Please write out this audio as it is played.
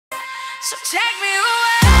So take me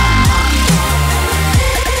away.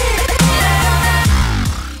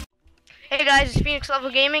 Hey guys, it's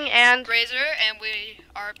ft.PhoenixLevelGaming and Razor, and we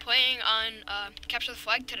are playing on Capture the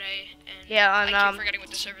Flag today. And yeah, on I keep forgetting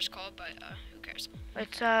what the server's called, but who cares?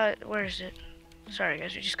 it's where is it? Sorry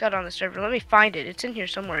guys, we just got on the server. Let me find it. It's in here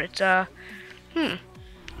somewhere. It's I don't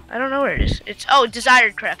know where it is. It's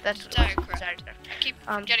DesiredCraft. That's what it was. DesiredCraft. I keep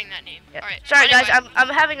forgetting that name. Yeah. All right. Sorry anyway. guys, I'm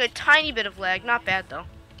having a tiny bit of lag. Not bad though.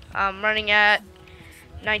 I'm running at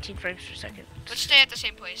 19 frames per second. Let's stay at the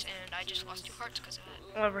same place, and I just lost 2 hearts because of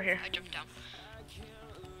that. Over here. I jumped down.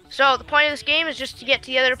 So the point of this game is just to get to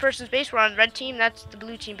the other person's base. We're on red team. That's the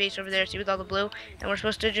blue team base over there. See, with all the blue, and we're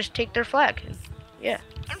supposed to just take their flag. And, yeah.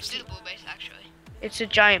 I don't see the blue base actually. It's a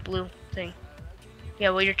giant blue thing. Yeah,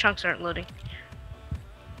 well your chunks aren't loading.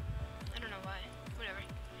 I don't know why. Whatever.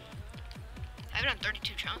 I have it on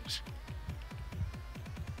 32 chunks.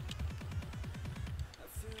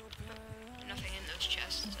 Nothing in those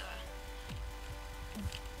chests.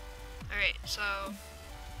 Alright, so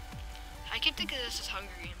I keep thinking this is Hunger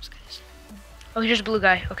Games, guys. Oh, here's a blue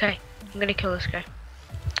guy. Okay, I'm gonna kill this guy.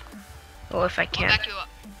 Well, if I I'll can. back you up.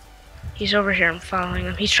 He's over here. I'm following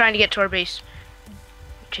him. He's trying to get to our base.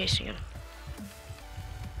 I'm chasing him.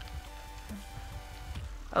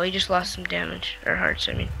 Oh, he just lost some damage. Or hearts,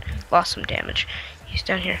 I mean. Lost some damage. He's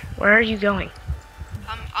down here. Where are you going?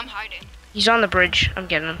 I'm hiding. He's on the bridge. I'm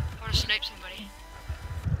getting him. I want to snipe somebody.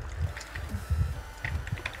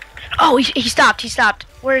 Oh, he stopped. He stopped.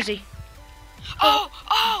 Where is he? Oh!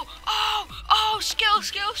 Skill!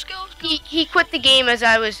 He quit the game as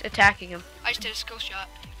I was attacking him. I just did a skill shot.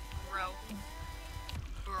 Bro.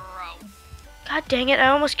 God dang it, I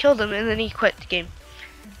almost killed him and then he quit the game.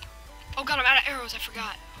 Oh god, I'm out of arrows, I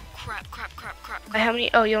forgot. Oh crap. How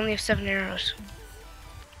many? Oh, you only have 7 arrows.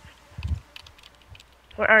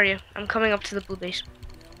 Where are you? I'm coming up to the blue base.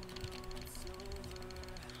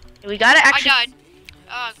 We gotta actually... I died.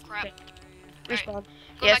 Oh crap. Okay. Right. Respawn.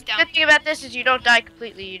 Go Yes, back down. the good thing about this is you don't die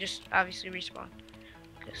completely, you just obviously respawn.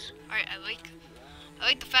 Alright, I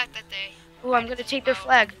like the fact that they... Oh, I'm gonna take their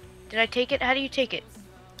flag. Did I take it? How do you take it?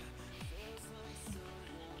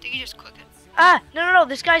 I think you just click it. Ah, no,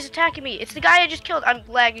 this guy's attacking me. It's the guy I just killed. I'm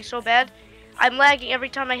lagging so bad. I'm lagging every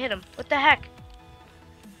time I hit him. What the heck?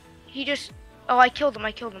 He just... Oh, I killed him.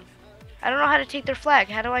 I don't know how to take their flag.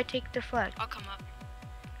 How do I take their flag? I'll come up.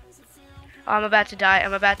 Oh, I'm about to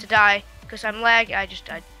die. Because I'm lagging. I just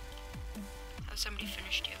died. Have somebody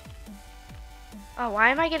finished you. Oh, why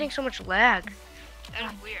am I getting so much lag?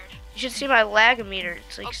 That is weird. You should see my lagometer.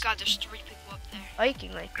 It's like Oh god, there's 3 people up there.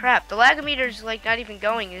 spiking like crap. The lagometer is like not even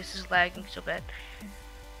going. This is lagging so bad.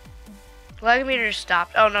 The lagometer just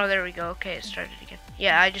stopped. Oh no, there we go. Okay, it started again.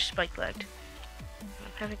 Yeah, I just spike lagged.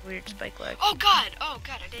 I'm having weird spike lag. Oh god, I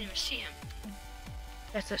didn't even see him.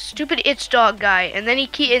 That's a stupid It's Dog guy, and then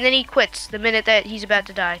he quits the minute that he's about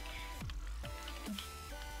to die.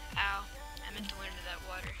 Ow, I meant to land into that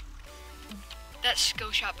water. That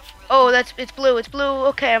skill shot before that. Oh, it's blue.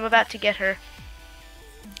 Okay, I'm about to get her.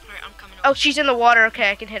 Alright, I'm coming over. Oh, she's in the water.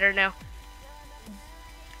 Okay, I can hit her now.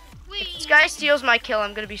 Whee! If this guy steals my kill,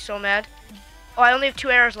 I'm gonna be so mad. Oh, I only have 2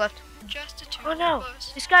 arrows left. Just a 2. Oh no,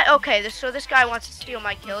 this guy. Okay, so this guy wants to steal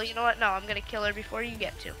my kill. You know what? No, I'm gonna kill her before you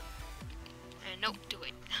get to. Nope, do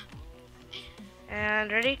it.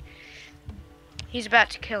 And ready? He's about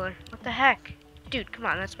to kill her. What the heck? Dude, come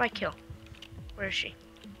on, that's my kill. Where is she?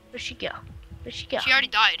 Where'd she go? She already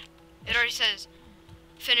died. It already says,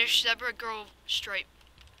 finish zebra girl stripe.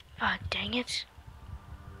 Ah, dang it.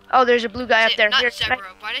 Oh, there's a blue guy up there. Not Here, zebra.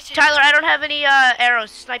 Why did I say Tyler, I don't have any arrows.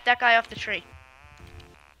 Snipe that guy off the tree.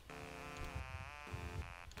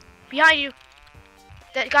 Behind you.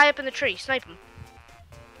 That guy up in the tree. Snipe him.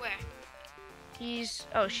 Where?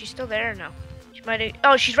 Oh, she's still there or no? She might have...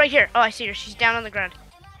 Oh, she's right here. Oh, I see her. She's down on the ground.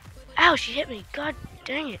 Ow, she hit me. God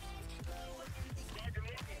dang it.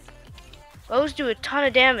 Bows do a ton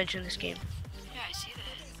of damage in this game. Yeah, I see that.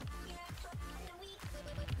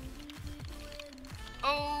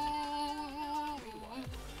 Oh!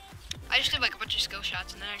 I just did like a bunch of skill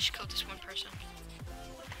shots and then I just killed this one person.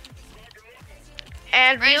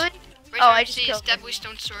 And really? Razor, Oh, I just see killed his her. deadly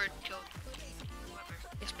stone sword killed whoever.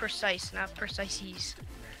 It's precise, not precises.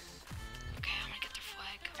 Okay, I'm gonna get their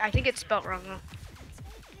flag. I think it's spelled wrong though.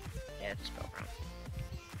 Yeah, it's spelled wrong.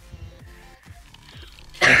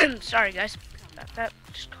 Sorry guys about that.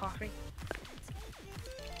 Just coughing.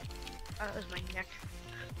 Oh, that was my neck.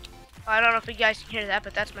 I don't know if you guys can hear that,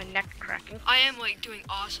 but that's my neck cracking. I am like doing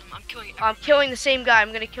awesome. I'm killing everybody. I'm killing the same guy.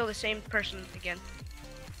 I'm gonna kill the same person again.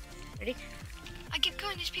 Ready? I keep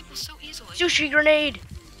killing these people so easily. Sushi grenade!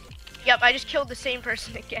 Yep, I just killed the same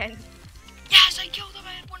person again. Yes, I killed him.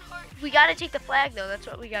 I had 1 heart. We gotta take the flag though. That's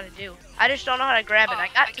what we gotta do. I just don't know how to grab it.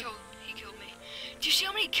 He killed me. Do you see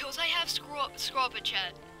how many kills I have? Scroll up in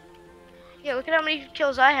chat. Yeah, look at how many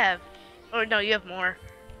kills I have. Or no, you have more.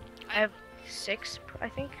 I have 6, I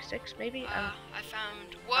think. 6 maybe. I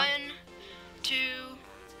found 1, 2.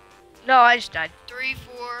 No, I just died. 3,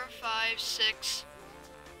 4, 5, 6,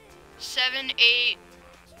 7, 8.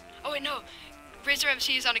 Oh wait, no. Razor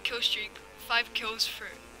MC is on a kill streak. 5 kills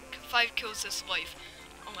this life.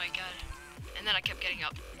 Oh my god. And then I kept getting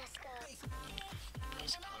up.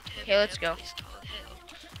 Okay, let's go.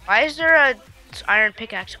 Why is there a iron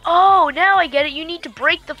pickaxe? Oh, now I get it. You need to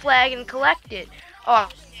break the flag and collect it. Oh,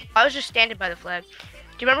 I was just standing by the flag. Do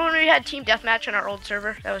you remember when we had team deathmatch on our old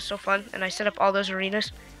server? That was so fun. And I set up all those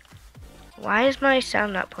arenas. Why is my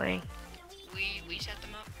sound not playing? We set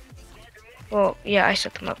them up. Well, yeah, I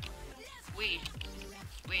set them up. We.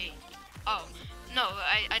 Oh, no,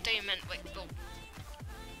 I thought you meant like go.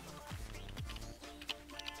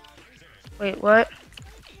 Wait, what?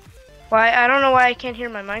 Why? I don't know why I can't hear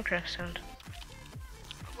my Minecraft sound.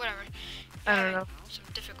 Whatever. I don't know. Some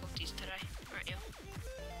difficulties today, aren't you?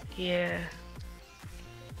 Yeah.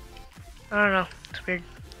 I don't know. It's weird.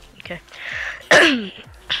 Okay.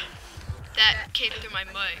 That came through my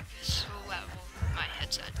mic so loud. Well, my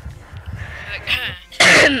headset. Like,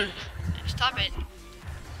 stop it.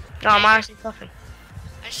 No, I'm honestly coughing.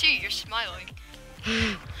 I see you're smiling.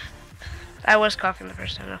 I was coughing the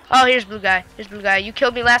first time though. Oh, here's blue guy. Here's blue guy. You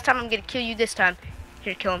killed me last time. I'm gonna kill you this time.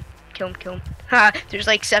 Here, kill him. Kill him. Kill him. Ha! There's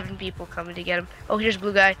like 7 people coming to get him. Oh, here's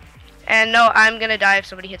blue guy. And no, I'm gonna die if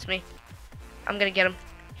somebody hits me. I'm gonna get him.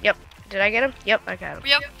 Yep. Did I get him? Yep, I got him. We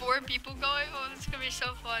have 4 people going. Oh, this is gonna be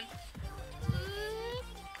so fun.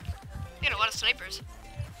 We got a lot of snipers.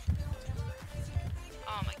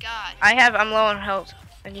 Oh my god. I'm low on health.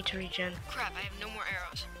 I need to regen. Crap, I have no more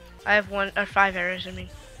arrows. I have 5 arrows, I mean.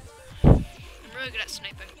 I'm really good at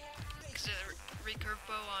sniping. Because of the recurve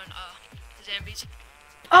bow on zombies.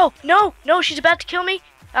 Oh, no, she's about to kill me.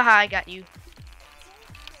 Aha, I got you.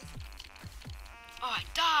 Oh, I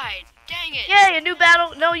died. Dang it. Yay, a new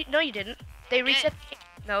battle. No, you didn't. They reset.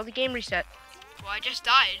 No, the game reset. Well, I just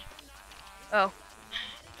died. Oh.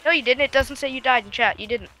 No, you didn't. It doesn't say you died in chat. You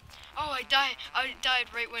didn't. Oh, I died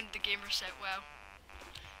right when the game reset. Wow.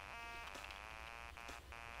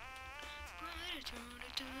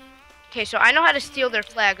 Okay, so I know how to steal their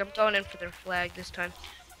flag. I'm going in for their flag this time.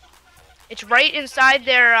 It's right inside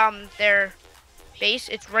their base.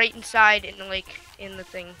 It's right inside in the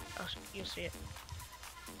thing. Oh, you'll see it.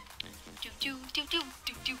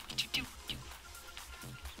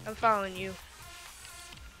 I'm following you.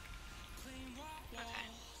 Okay,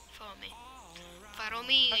 follow me. Follow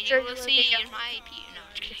me, and sure you will you see will in my P. No,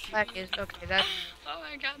 I'm just kidding. Flag is okay. That. Oh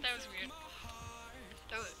my god, that was weird.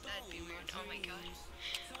 That'd be weird. Oh my god.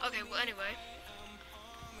 Okay, well anyway.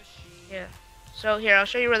 Yeah. So here, I'll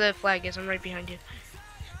show you where the flag is. I'm right behind you.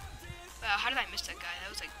 Wow, how did I miss that guy? That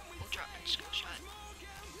was like ultra skill shot.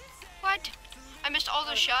 What? I missed all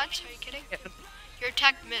those shots? Are you kidding? Yeah. Your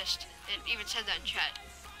attack missed. It even said that in chat.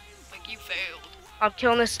 Like you failed. I'm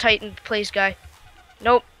killing this Titan plays guy.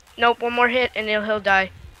 Nope. One more hit and he'll die.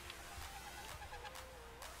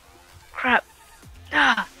 Crap.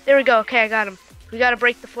 Ah, there we go. Okay, I got him. We gotta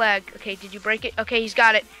break the flag. Okay, did you break it? Okay, he's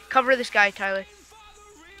got it. Cover this guy, Tyler.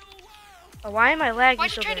 Oh, why am I lagging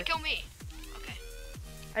Why'd so you try bad? to kill me? Okay.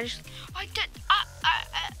 I did.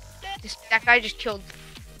 That guy just killed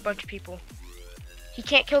a bunch of people. He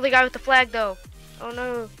can't kill the guy with the flag though. Oh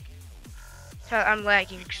no. I'm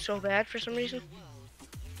lagging so bad for some reason.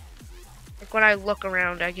 Like when I look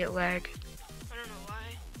around, I get lag. I don't know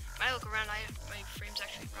why. When I look around, my frames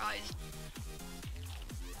actually rise.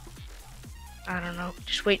 I don't know.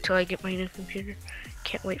 Just wait till I get my new computer.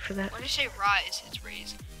 Can't wait for that. When I say rise, it's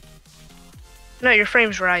raise. No, your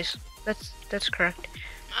frames rise. That's correct.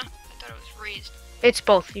 Huh? I thought it was raised. It's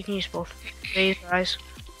both. You can use both. Raise, rise.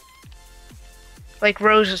 Like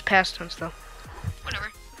rose is past tense though. Whatever.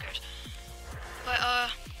 Who cares? But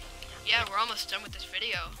yeah, we're almost done with this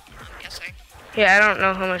video. I'm guessing. Yeah, I don't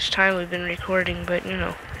know how much time we've been recording, but you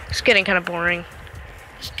know, it's getting kind of boring.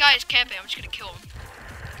 This guy is camping. I'm just gonna kill him.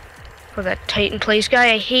 Oh, that Titan plays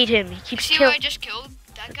guy, I hate him. He keeps See who killing. I just killed?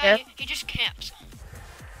 That guy, Yeah. He just camps.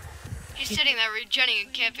 He's sitting there regenning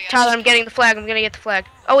and camping. Tyler, I'm getting the flag. I'm gonna get the flag.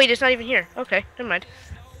 Oh wait, it's not even here. Okay, never mind.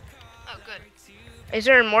 Oh, good. Is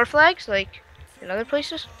there more flags, like, in other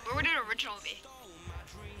places? Where would it originally be?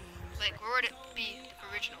 Like, where would it be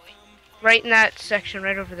originally? Right in that section,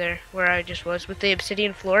 right over there, where I just was, with the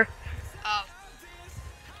obsidian floor. Oh.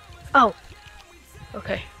 Oh.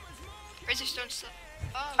 Okay. Razor stone stuff.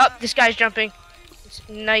 Oh, this guy's jumping. It's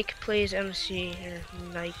Nike plays MC or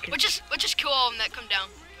Nike. We'll just kill all of them that come down.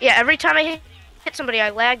 Yeah, every time I hit somebody,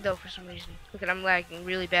 I lag though for some reason. Look at, I'm lagging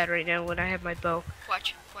really bad right now when I have my bow.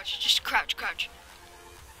 Watch. Just crouch.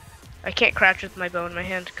 I can't crouch with my bow in my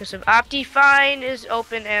hand because of Optifine is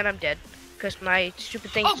open and I'm dead because my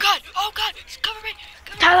stupid thing. Oh god! Cover me!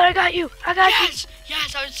 Tyler, I got you! Yes,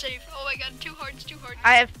 I was safe. Oh my god, 2 hearts.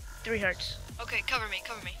 I have 3 hearts. Okay, cover me.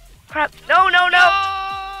 Crap! No! No!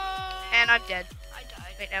 And I'm dead. I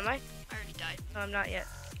died. Wait, am I? I already died. No, I'm not yet.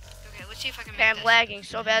 Okay, let's see if I can make Okay, I'm this. lagging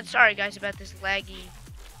so bad. Sorry guys about this laggy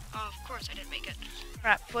Oh, of course I didn't make it.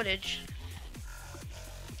 crap footage.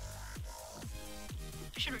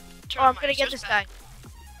 I should turn Oh, on I'm my gonna get resource this pack. guy.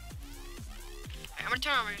 Alright, I'm gonna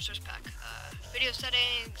turn on my resource pack. Video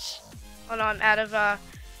settings. Oh no, I'm out of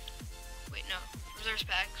Wait, no. Resource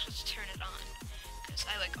packs. Let's turn it on. Because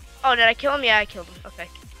I like them. Oh, did I kill him? Yeah, I killed him. Okay.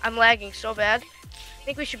 I'm lagging so bad. I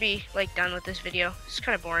think we should be like done with this video. It's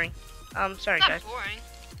kind of boring. Sorry Not guys. boring.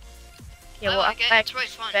 Yeah, I well, like it. I'm It's really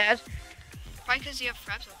fun. bad. Probably because you have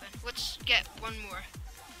fraps open. Let's get one more.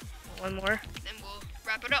 One more. Then we'll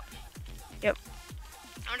wrap it up. Yep.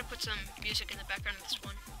 I'm gonna put some music in the background of this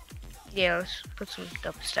one. Yeah, let's put some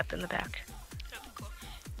dubstep in the back. That'd be cool.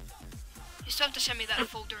 You still have to send me that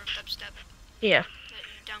folder of dubstep Yeah. that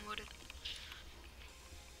you downloaded.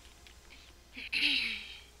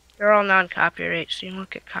 They're all non-copyright, so you won't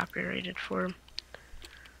get copyrighted for them.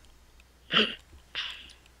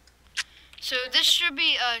 So this should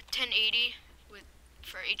be 1080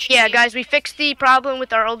 for HD. Yeah, guys, we fixed the problem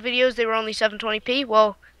with our old videos. They were only 720p.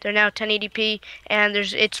 Well, they're now 1080p, and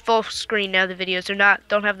it's full screen now. The videos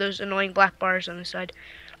don't have those annoying black bars on the side.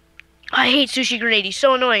 I hate Sushi Grenade. He's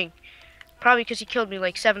so annoying. Probably because he killed me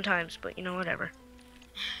like 7 times, but you know, whatever.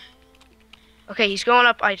 Okay, he's going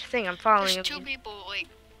up. I think I'm following There's him. 2 people like.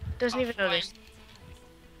 Doesn't even know offline. this.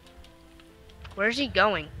 Where's he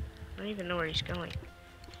going? I don't even know where he's going.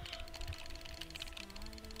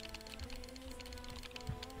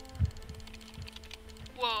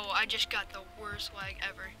 Whoa! I just got the worst lag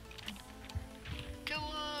ever. Kill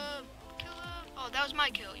him! Oh, that was my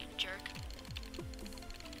kill, you jerk.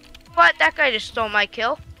 What? That guy just stole my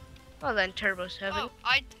kill. Well then, Turbo's heavy. Oh,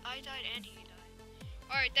 I died and he died.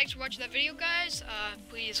 Alright, thanks for watching that video, guys.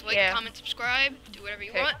 Please like, Yeah. comment, subscribe, do whatever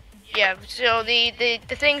you Okay. want. Yeah, so the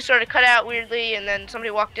thing sort of cut out weirdly, and then somebody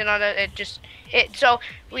walked in on it. So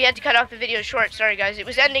we had to cut off the video short. Sorry guys, it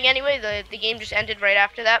was ending anyway. The game just ended right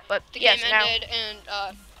after that. But The yes, game now ended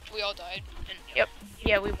and we all died. And, Yep.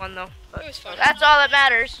 Yeah, we won though. But, It was fun. so that's all that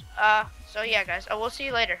matters. So yeah, guys, we'll see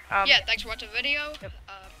you later. yeah, thanks for watching the video. Yep.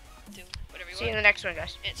 Do whatever you See you in want. the next one,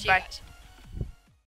 guys. And see Bye. you guys.